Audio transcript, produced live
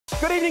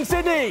Good evening,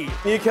 Sydney.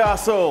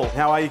 Newcastle.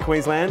 How are you,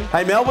 Queensland?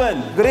 Hey,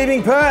 Melbourne. Good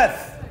evening,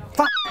 Perth.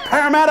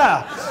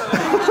 Parramatta.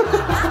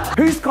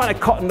 Who's kind of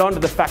cottoned on to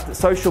the fact that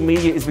social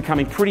media is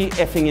becoming pretty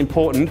effing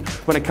important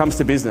when it comes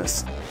to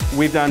business?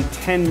 We've done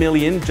 10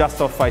 million just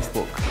off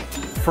Facebook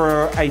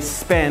for a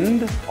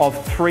spend of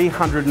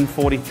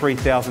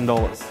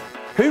 $343,000.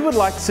 Who would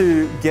like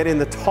to get in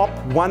the top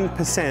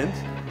 1%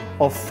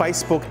 of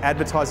Facebook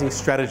advertising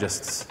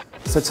strategists?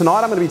 So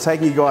tonight I'm going to be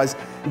taking you guys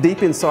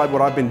deep inside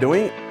what I've been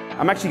doing.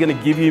 I'm actually going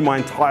to give you my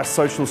entire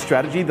social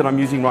strategy that I'm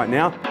using right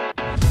now.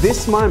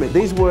 This moment,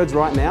 these words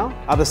right now,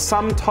 are the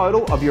sum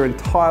total of your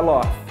entire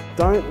life.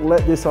 Don't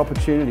let this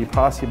opportunity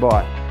pass you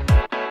by.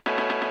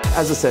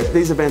 As I said,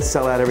 these events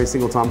sell out every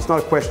single time. It's not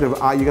a question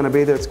of are you going to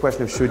be there, it's a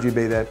question of should you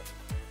be there.